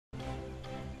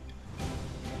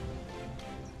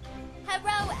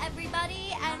Hello,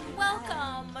 everybody, and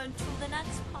welcome to the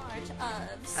next part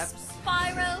of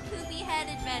Spyro Poopy Head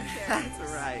Adventures.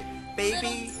 That's right.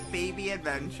 Baby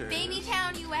adventures. Baby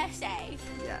Town, USA.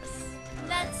 Yes.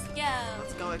 Let's go.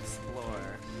 Let's go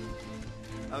explore.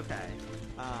 Okay.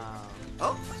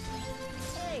 Oh!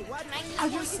 Hey, what? I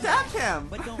just stabbed him!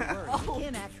 But don't worry, you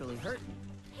can't actually hurt me.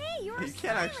 Hey, you're a You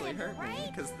can't actually Skylander, hurt me,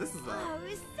 right? because this is a Oh, it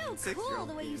was so cool 6-year-old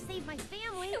the way you game. saved my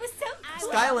family. It was so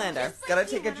cool. Skylander, Just like gotta you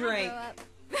take a when I drink.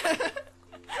 grow up.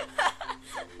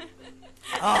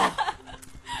 Oh!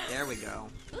 There we go.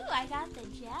 Ooh, I got the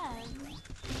gem.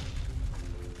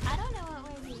 I don't know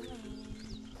what we're doing.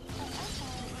 But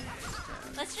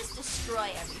okay. Let's just destroy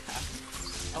everything.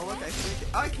 Oh look,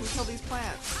 I can kill these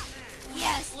plants.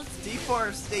 Yes, let's do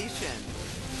Deforestation.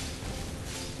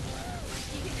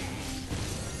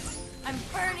 I'm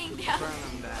burning down. Burn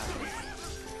them down.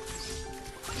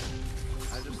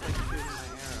 I just like shooting my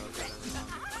arrows at everyone.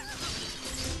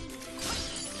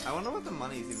 I wonder what the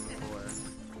money's even for.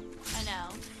 I know.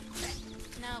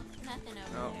 Nope, nothing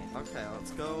over Oh, okay,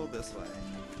 let's go this way.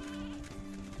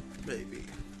 Baby.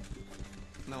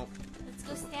 Nope. there. Let's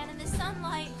go stand in the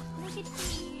sunlight. Look at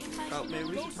me. In my Oh, maybe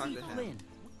we Go should talk see to him. Flynn.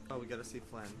 Oh, we gotta see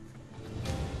Flynn.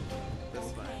 This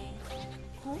way.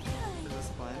 Okay. Is this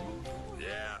Flynn?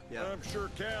 Yeah, Yep. I'm sure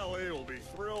Callie will be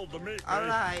thrilled to meet me.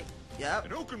 Alright. Yep.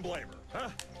 And who can blame her, huh?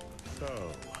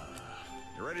 So,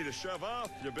 you ready to shove off,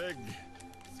 you big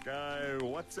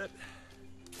what's it?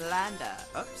 Landa.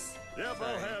 Oops. Yep,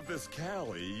 Sorry. I'll have this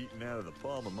Callie eaten out of the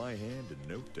palm of my hand in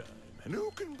no time. And who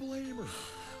can blame her?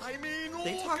 I mean,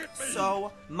 They look talk at me.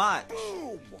 so much.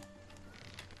 Boom!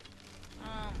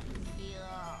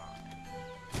 Yeah.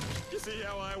 You see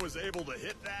how I was able to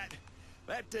hit that?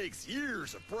 That takes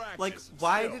years of practice. Like, and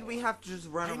why skill. did we have to just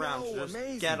run I around know, to just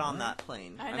amazing, get on right? that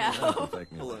plane? I mean, know.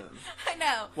 balloon. I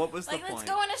know. What was the like, let's point?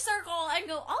 go in a circle and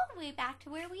go all the way back to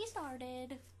where we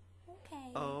started.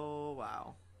 Okay. Oh,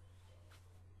 wow.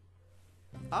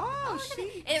 Oh, Look at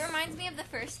it. sheep. It reminds me of the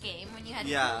first game when you had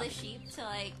to Yeah. pull the sheep to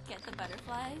like get the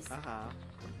butterflies. Uh-huh.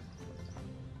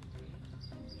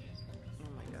 Oh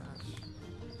my gosh.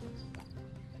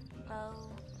 Oh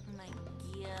my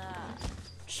god.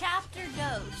 Chapter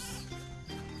Dose.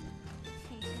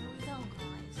 Okay, here we go,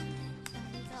 guys. Here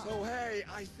we go. So hey,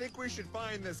 I think we should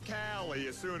find this Callie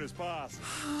as soon as possible.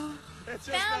 It's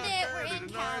just Found not it, fair we're to in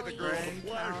deny the Cali. girl Great the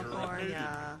pleasure of meeting.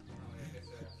 California.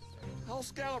 I'll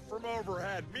scout from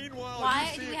overhead. Meanwhile, Why you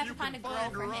see do we if have you to find can a girl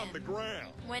find for her on him? the ground.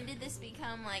 When did this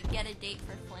become like get a date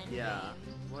for Flynn? Yeah.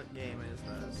 game? What game is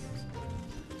this?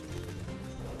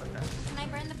 Okay. Can I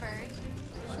burn the bird?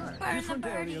 Sure. Burn Different the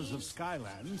areas of birdies.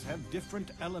 Skylands have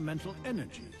different elemental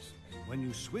energies. When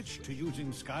you switch to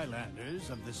using Skylanders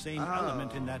of the same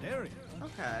element in that area,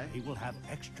 Okay. he will have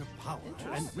extra power and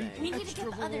Interesting. reap We need to extra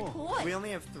get the other rewards. toy. We only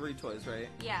have 3 toys, right?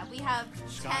 Yeah, we have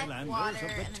tech, Skylanders water, of the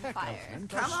and then tech fire.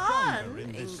 element are Come stronger on,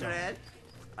 in this zone. Ingrid.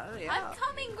 Oh, I'm yeah.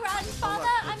 coming, grandfather. Oh,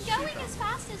 look, I'm it's going Chico. as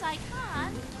fast as I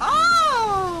can.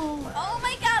 Oh! Oh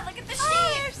my god, look at the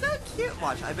Oh, sheep! they're so cute.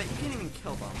 Watch, I bet you can't even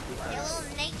kill them. They're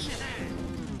little naked.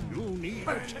 You need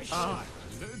a tech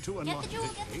Skylander to Get unlock the jewel,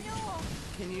 this get the gate. jewel.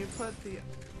 Can you put the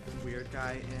weird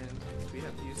guy in? We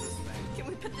have to use this thing. Can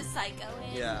we put the psycho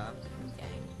in? Yeah. Okay.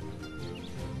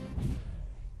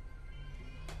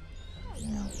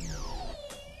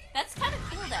 That's kind of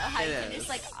cool though, how you It can is. just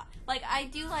like I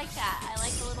do like that. I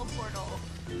like the little portal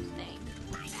thing.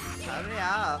 Hurry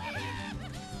up.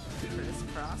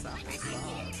 Crisscross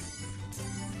applesauce.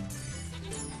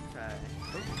 Okay.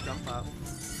 Oh, jump up.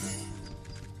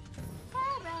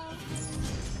 Hello.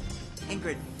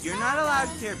 Ingrid, you're not allowed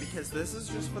here because this is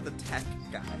just for the tech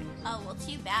guy. Oh well,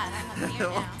 too bad. I'm up here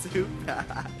Well, now. too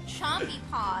bad. Chompy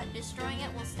pod. Destroying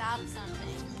it will stop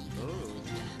something. Ooh,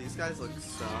 these guys look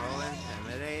so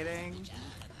intimidating.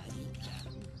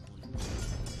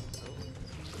 Oh,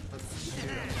 let's shoot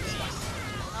 'em.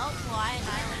 Oh, well, I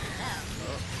annihilated them.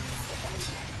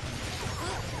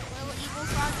 Oop, little evil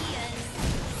froggy is.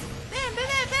 Bam, bam,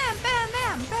 bam, bam,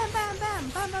 bam, bam, bam, bam,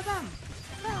 bam, bam, bam,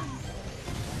 bam.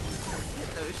 Hit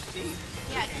those sheep.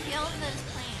 Yeah, kill those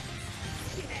plants.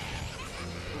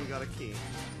 We got a key.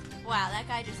 Wow, that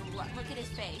guy just look at his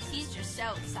face. He's just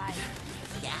so excited.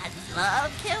 Yeah,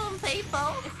 love killing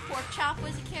people. If Pork Chop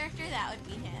was a character, that would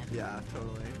be him. Yeah,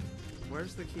 totally.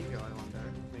 Where's the key go, I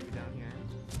wonder? Maybe down here?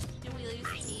 Did we lose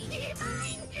the key?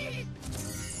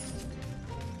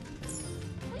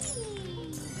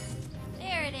 Whee!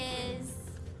 There it is.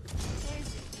 There's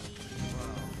the key.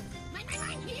 Wow.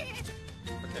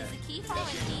 Does Okay. the key fall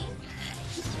in me?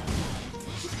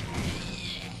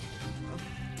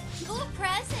 Ooh,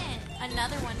 present!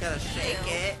 Another one Gotta for shake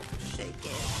you. it. Shake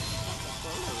it.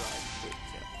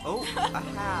 Oh, a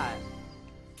hat.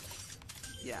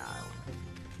 Yeah.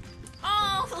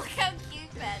 Oh, look how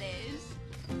cute that is.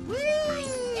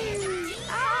 Whee!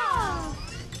 Ow!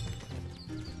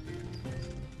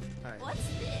 Alright. What's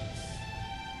this?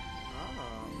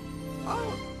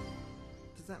 Oh.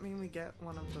 Does that mean we get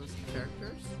one of those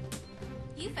characters?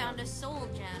 You found a soul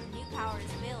gem. New power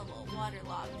is available.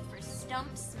 Waterlogged for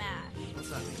Stump Smash. What's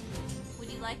that mean? Would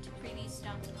you like to preview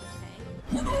Stump?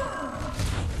 Okay.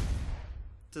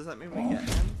 Does that mean we get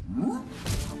him?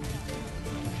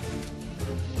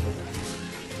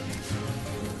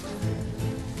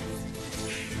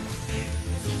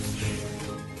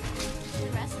 The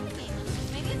rest of the game,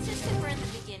 maybe it's just because we're in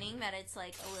the beginning that it's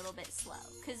like a little bit slow.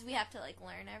 Because we have to like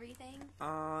learn everything.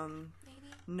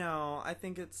 Maybe? No, I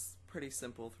think it's pretty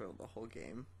simple throughout the whole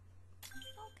game.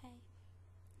 Okay.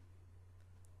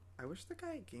 I wish the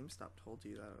guy at GameStop told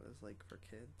you that it was like for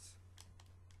kids.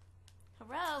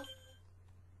 Hello?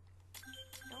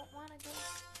 Don't wanna go.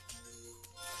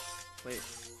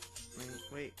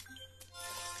 Wait.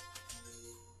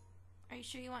 Are you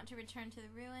sure you want to return to the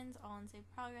ruins? All unsaved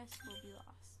progress will be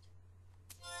lost.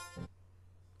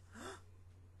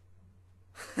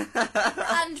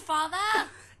 Grandfather!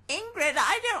 Ingrid,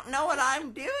 I don't know what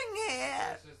I'm doing here.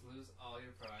 Let's just lose all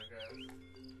your progress.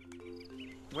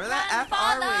 Where the F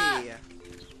are Grandfather!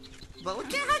 we? But look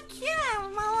at how cute I am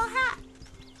with my little hat.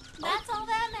 That's all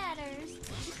that matters.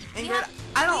 Ingrid,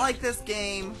 I don't like this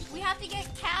game. We have to get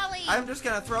Callie. I'm just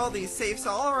gonna throw these safes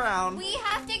all around. We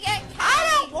have to get Callie.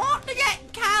 I don't want to get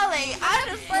Callie. I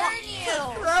just burn want you.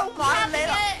 to throw my have to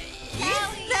little. get You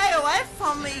Callie. stay away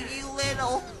from me,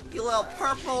 you little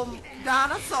purple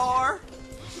dinosaur.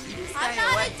 You stay I'm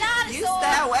not away. a dinosaur. You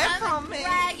stay away I'm from a me.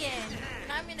 dragon.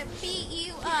 And I'm gonna beat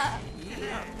you up. You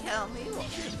don't tell me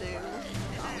what to do.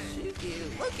 I'll shoot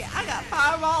you. Look, I got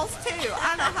fireballs too.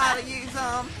 I know how to use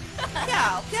them.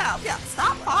 Go.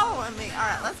 Stop following me. All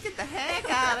right, let's get the heck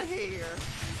out of here.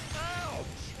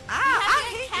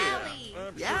 I hate you. Callie.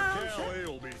 I'm Yeah, sure sure. Callie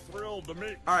will be thrilled to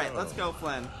meet. All right, let's go,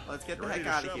 Flynn. Let's get the Ready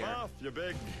heck to out of shove here. off, you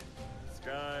big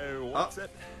sky. What's it?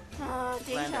 Oh,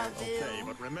 deja Skylander. vu. Okay,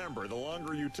 but remember, the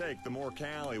longer you take, the more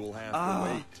Callie will have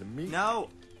to wait to meet. No,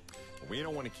 We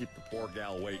don't want to keep the poor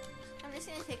gal waiting. I'm just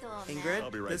gonna take a little nap. Ingrid,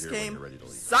 I'll be right this here when game you're ready to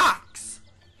leave. sucks.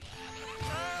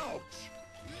 Ouch!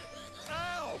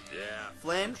 Ouch! Yeah.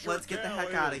 Flynn, Sure let's get the Callie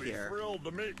heck out will of be here. Thrilled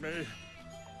to meet me.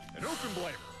 And who can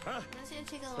blame her, huh? I'm just gonna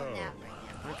take a little nap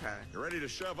right now. Okay. You ready to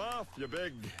shove off, you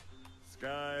big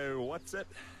sky? What's it?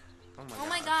 Oh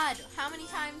my god, how many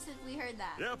times have we heard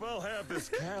that? Yep, I'll have this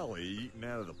Callie eaten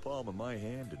out of the palm of my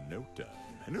hand in no time.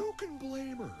 And who can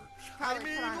blame her? Probably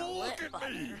put on a look lip at butter.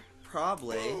 me.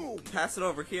 Probably. Boom. Pass it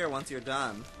over here once you're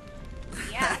done.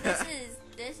 Yeah, this is.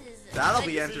 That'll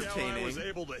be See how I entertaining. was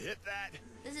able to hit that?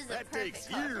 This is a That perfect takes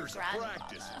color for years of grandfather.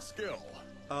 practice and skill.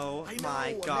 Oh I know,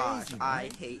 my gosh, amazing, I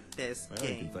right? hate this Well, you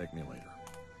can game. thank me later.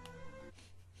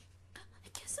 I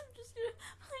guess I'm just gonna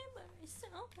play by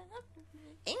myself after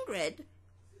this. Ingrid,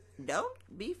 don't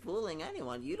be fooling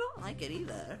anyone. You don't like it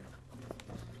either.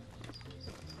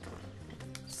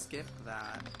 Skip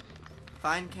that.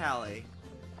 Find Callie.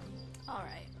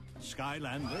 Alright.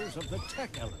 Skylanders of the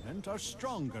tech element are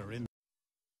stronger in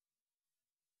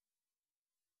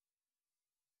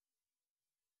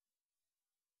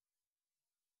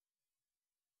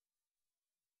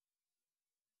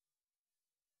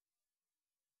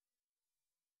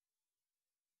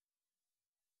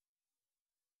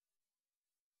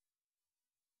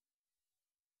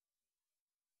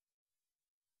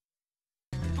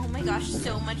Oh my gosh,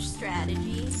 so much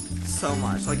strategy. So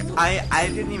much. Like, I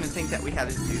didn't even think that we had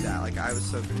to do that. Like, I was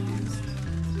so confused.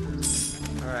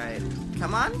 Alright.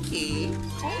 Come on, Key.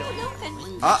 Oh, no,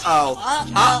 can Uh-oh.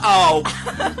 Uh-oh.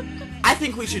 I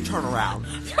think we should turn around.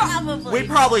 probably. We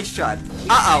probably should.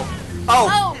 Uh-oh.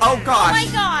 Oh. Oh, gosh. Oh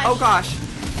my gosh. Oh, gosh.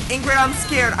 Ingrid, I'm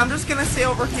scared. I'm just gonna stay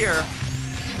over here.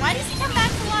 Why does he come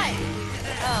back to life?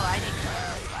 Oh, I didn't come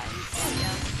back to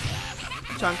life.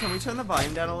 There John, can we turn the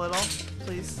volume down a little,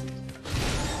 please?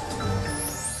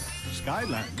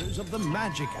 Skylanders of the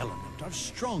magic element are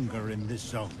stronger in this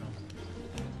zone.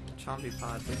 Chompy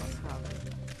Pod, we don't have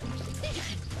it.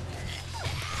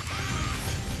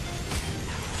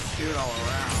 Shoot all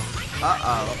around.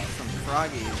 Uh-oh, some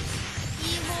froggies.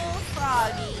 you go. Evil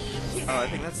froggy. Oh, I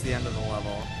think that's the end of the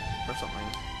level. Or something.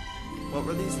 What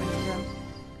were these things again?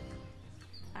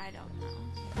 I don't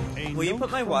know. A Will you note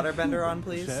put my from waterbender on, Ingrid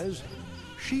please? Says,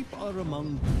 sheep are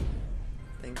among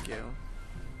Thank you.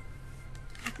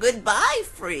 Goodbye,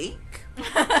 freak.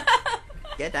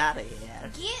 Get out of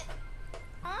here. Get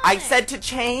on I it. said to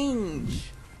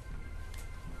change.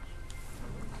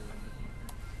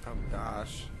 Oh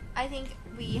gosh. I think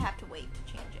we have to wait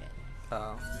to change it.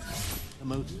 Oh. The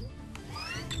most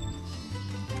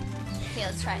Okay,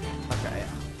 let's try it now. Okay.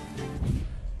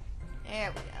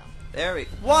 There we go. There we.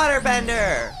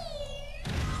 Waterbender.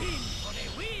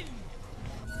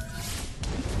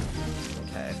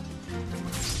 Okay.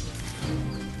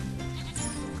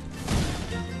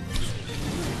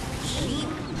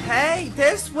 Hey,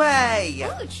 this way!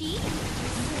 Ooh, cheat.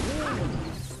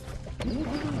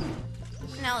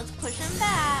 Now let's push him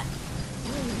back.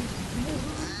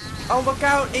 Oh, look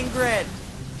out, Ingrid!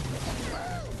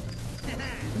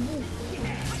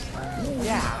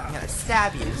 Yeah, I'm gonna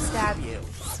stab you.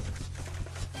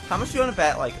 How much do you want to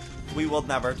bet, like, we will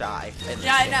never die? In this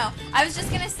Yeah, I game? know. I was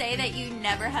just gonna say that you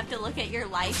never have to look at your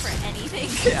life or anything.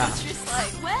 'Cause Yeah. It's just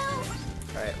like, well,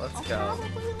 Alright, let's I'll go.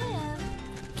 probably live.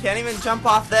 Can't even jump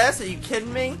off this? Are you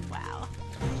kidding me? Wow.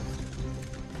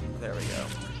 There we go.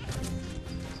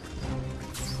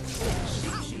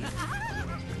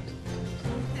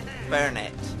 Burn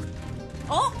it.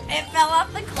 Oh, it fell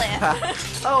off the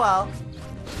cliff. Oh well.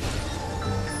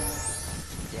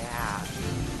 Yeah.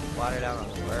 Water down on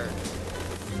the bird.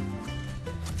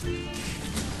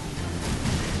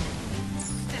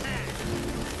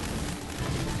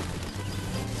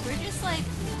 We're just like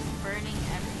burning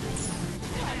everything.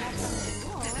 Oh, that's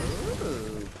cool.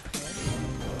 Ooh.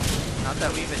 Not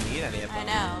that we even need any of I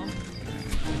them. know.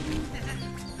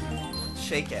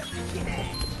 Shake it.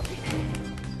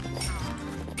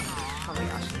 Oh my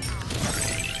gosh.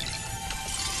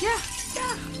 Yeah.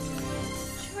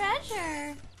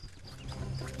 Treasure.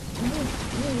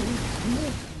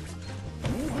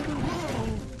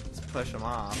 Let's push them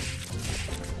off.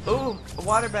 Ooh,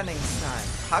 waterbending time.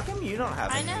 How come you don't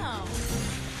have I it? know.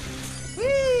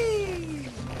 Whee!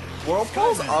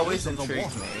 Whirlpools Skylanders always of the intrigue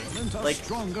water me. elements are Like,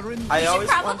 stronger in I You should always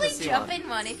want probably to see jump one. in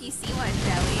one if you see one,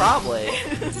 Joey. Probably.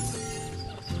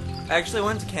 I actually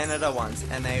went to Canada once,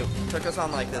 and they took us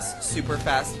on like this super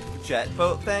fast jet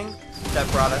boat thing that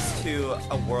brought us to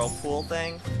a whirlpool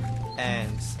thing,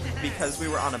 and because we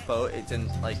were on a boat, it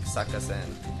didn't like suck us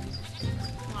in.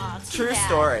 Aw, too True bad.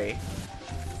 story.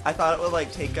 I thought it would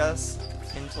like take us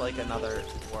into like another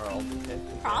world.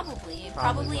 Probably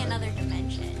Probably would. another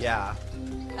dimension. Yeah.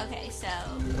 Okay, so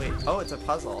Wait. Oh, it's a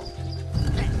puzzle.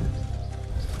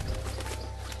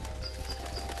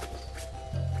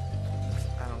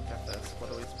 I don't get this.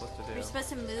 What are we supposed to do? we're supposed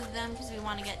to move them because we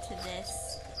want to get to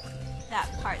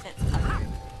that part that's covered.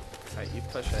 Alright, you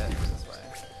push it this way.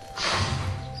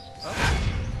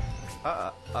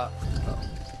 Oh. Oh.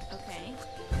 Okay.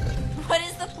 What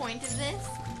is the point of this?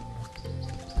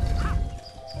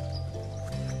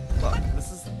 Look,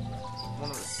 this is one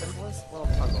of the simplest little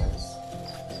puzzles.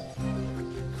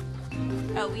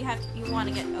 Oh, you want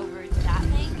to get over to that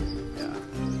thing? Yeah,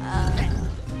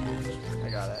 Gotcha. I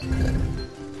got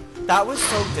it. That was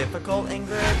so difficult,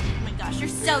 Ingrid. Oh my gosh, you're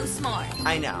so smart.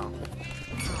 I know.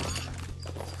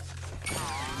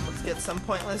 Let's get some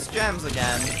pointless gems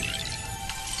again.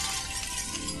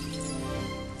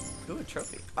 Ooh, a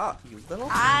trophy. Oh, you little...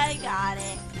 I got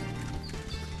it.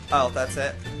 Oh, that's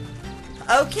it?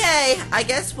 Okay, I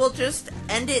guess we'll just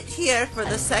end it here for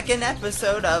the second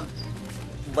episode of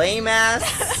Lame-Ass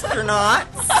Astronauts.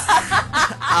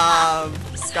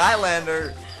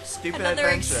 Skylander Stupid Another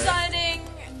Adventure. exciting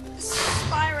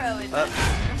Spyro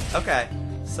adventure. Okay,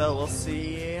 so we'll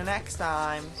see you next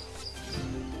time.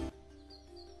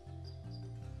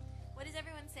 What is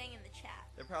everyone saying in the chat?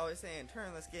 They're probably saying,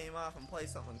 turn this game off and play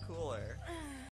something cooler.